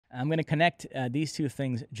I'm going to connect these two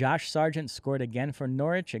things. Josh Sargent scored again for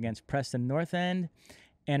Norwich against Preston North End.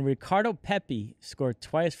 And Ricardo Pepi scored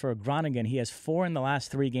twice for Groningen. He has 4 in the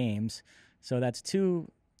last 3 games. So that's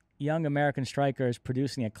 2 young American strikers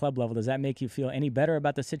producing at club level. Does that make you feel any better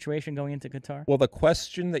about the situation going into Qatar? Well, the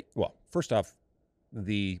question that, well, first off,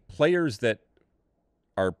 the players that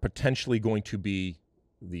are potentially going to be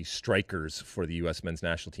the strikers for the U.S. men's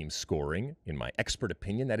national team scoring, in my expert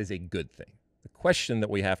opinion, that is a good thing. The question that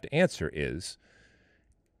we have to answer is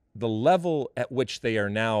the level at which they are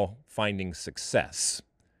now finding success.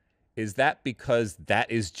 Is that because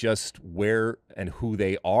that is just where and who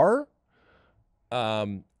they are?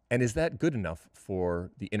 And is that good enough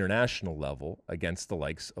for the international level against the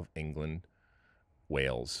likes of England,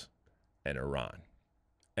 Wales, and Iran?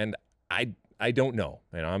 And I don't know.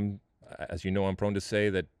 And as you know, I'm prone to say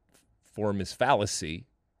that form is fallacy.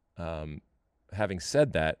 Having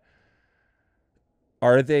said that,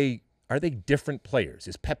 are they different players?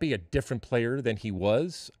 Is Pepi a different player than he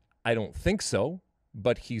was? I don't think so,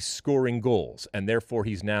 but he's scoring goals, and therefore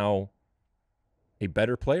he's now a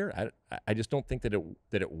better player. I just don't think that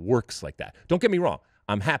it works like that. Don't get me wrong.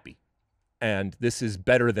 I'm happy, and this is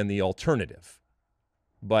better than the alternative.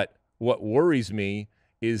 But what worries me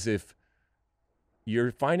is if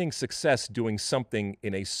you're finding success doing something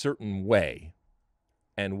in a certain way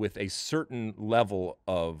and with a certain level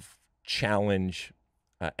of challenge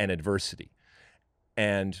and adversity.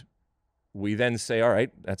 And we then say, all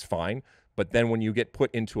right, that's fine. But then when you get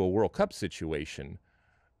put into a World Cup situation,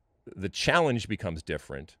 the challenge becomes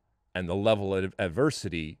different and the level of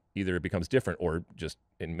adversity either it becomes different or just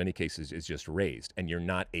in many cases is just raised and you're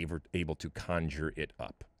not able to conjure it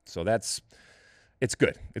up. So it's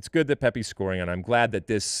good. It's good that Pepi's scoring, and I'm glad that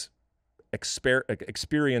this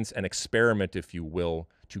experience and experiment, if you will,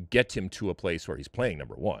 to get him to a place where he's playing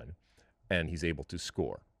number 1 and he's able to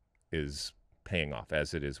score is paying off,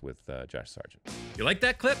 as it is with Josh Sargent. You like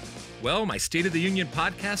that clip? Well, my State of the Union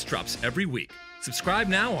podcast drops every week. Subscribe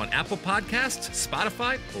now on Apple Podcasts,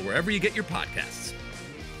 Spotify, or wherever you get your podcasts.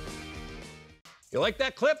 You like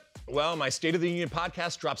that clip? Well, my State of the Union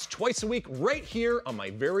podcast drops twice a week right here on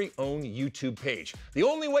my very own YouTube page. The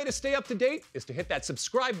only way to stay up to date is to hit that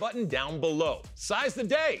subscribe button down below. Size the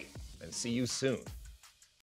day, and see you soon.